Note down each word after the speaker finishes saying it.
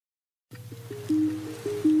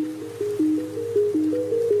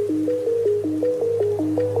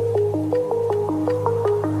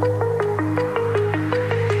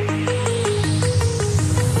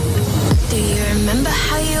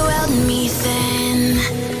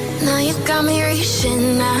got me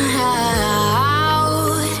reaching out.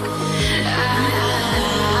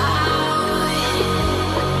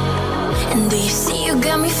 And do you see you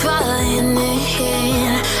got me falling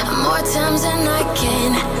in more times than I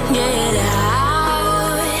can get out.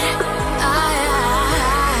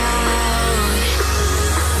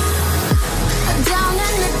 Down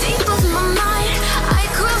in the deep of my mind, I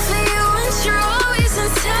crawl for you and you're always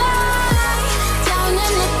inside. Down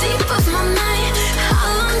in the deep of my mind, how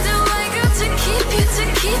long do I got to keep you, to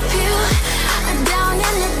keep you? Down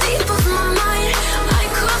in the deep of my mind, I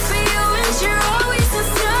crawl for you and you're always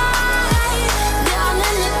inside. Down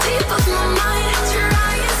in the deep of my mind,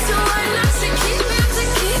 trying so hard not to keep you, to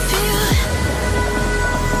keep you.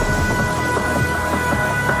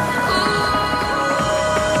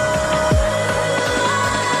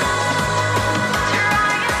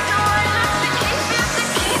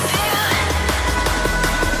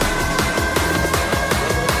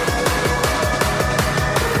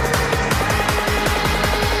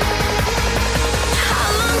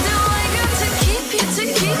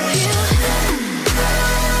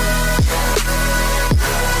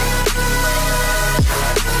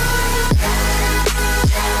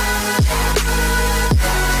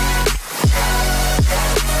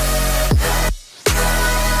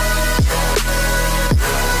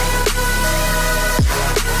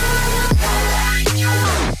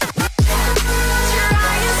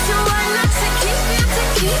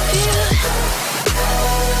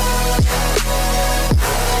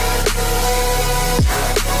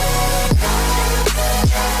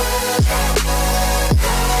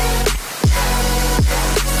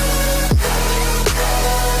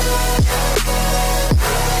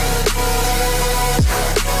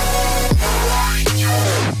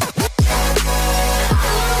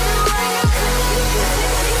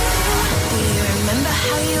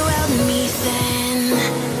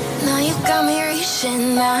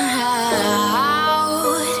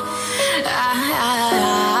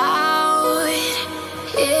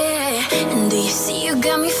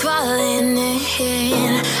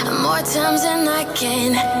 Times and I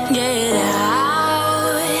can't get out.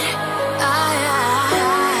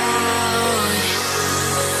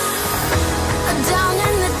 Down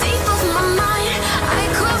in the deep of my mind, I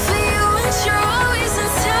crawl for you and you're always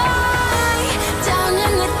inside. Down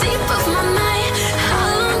in the deep of my mind, how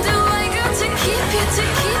long do I got to keep you, to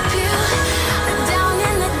keep you? Down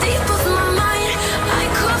in the deep of my mind, I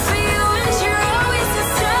crawl for you and you're always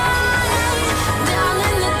inside. Down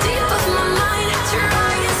in the deep of my mind,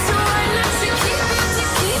 trying so hard not to keep you, to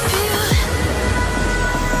keep you.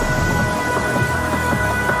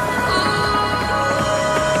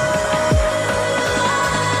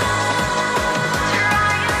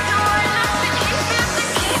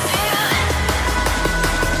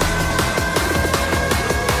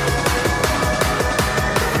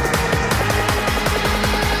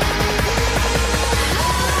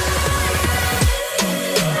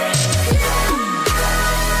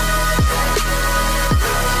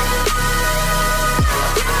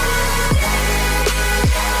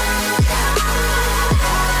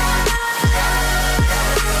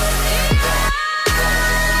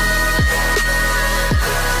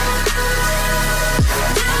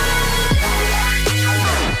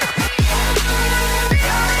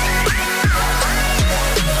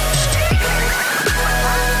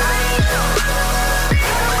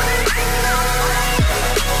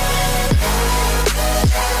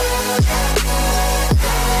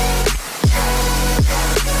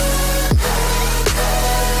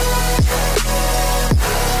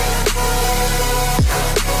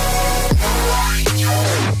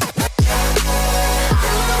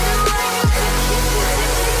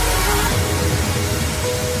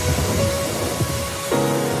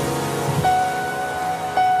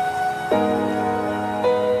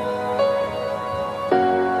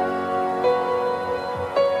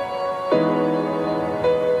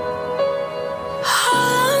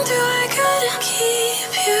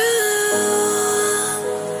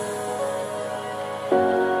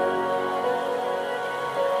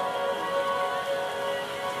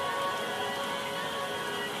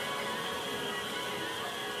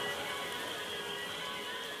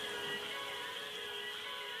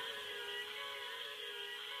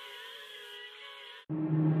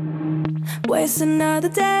 Waste another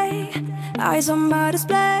day, eyes on my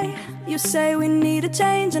display. You say we need a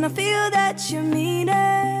change and I feel that you mean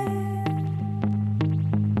it.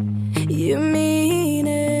 You mean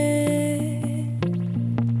it.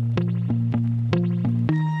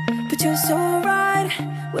 But you're so right,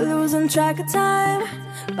 we're losing track of time,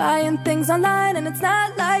 buying things online and it's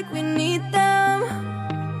not like we need them.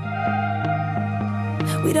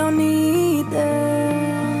 we don't need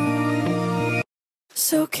them.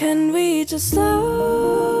 So can we just slow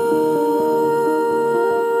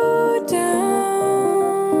down?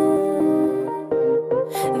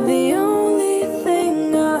 The only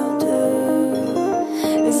thing I'll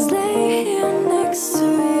do is lay here next to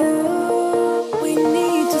you. We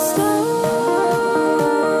need to slow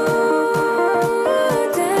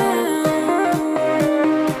down.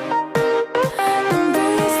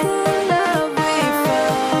 Embrace the love we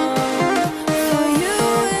found. For you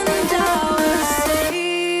and I are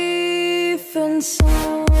safe and sound.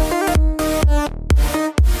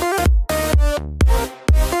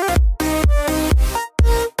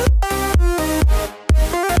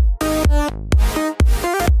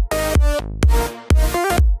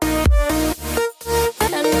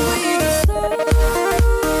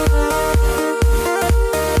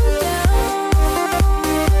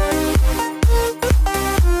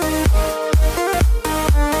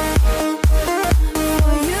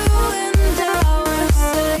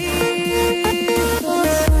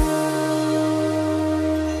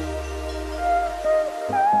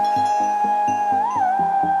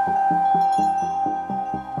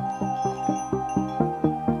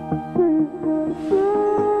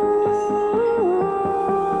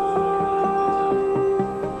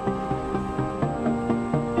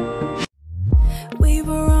 We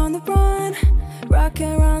were on the run,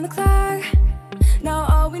 rocking around the clock. Now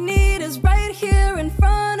all we need is right here in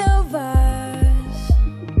front of us.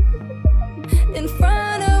 In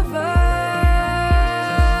front of us.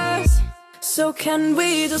 So can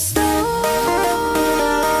we just slow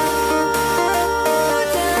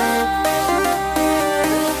down?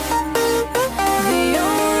 The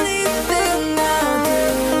only thing I'll do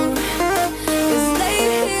is lay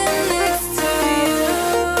here next to you.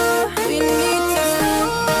 We need to slow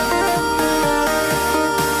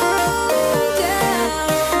down.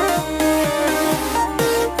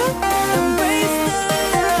 Embrace the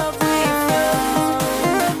love we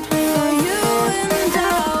found. For you and I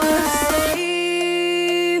are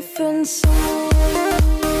safe and sound.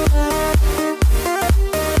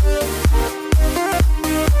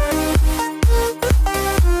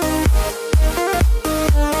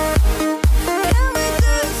 Can we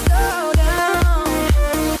just slow down?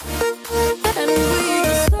 And we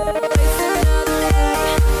just slow waste another day.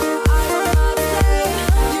 I don't know how to say.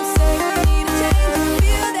 You say we need a change and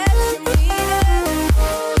feel that you need it.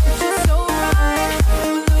 It's just so right.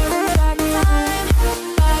 We're losing track of time.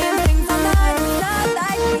 Buying things online, it's not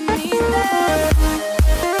like we need them.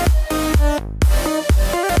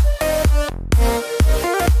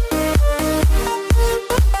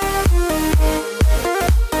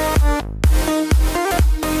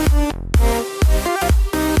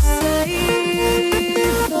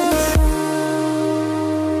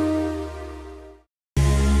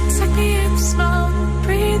 Suck me in slow,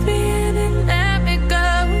 breathe me in and let me go.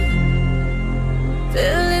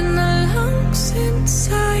 Filling the lungs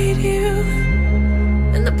inside you,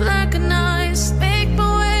 and the blackened eyes make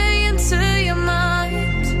my way into your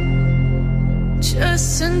mind.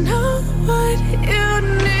 Just to know what you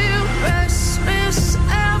need.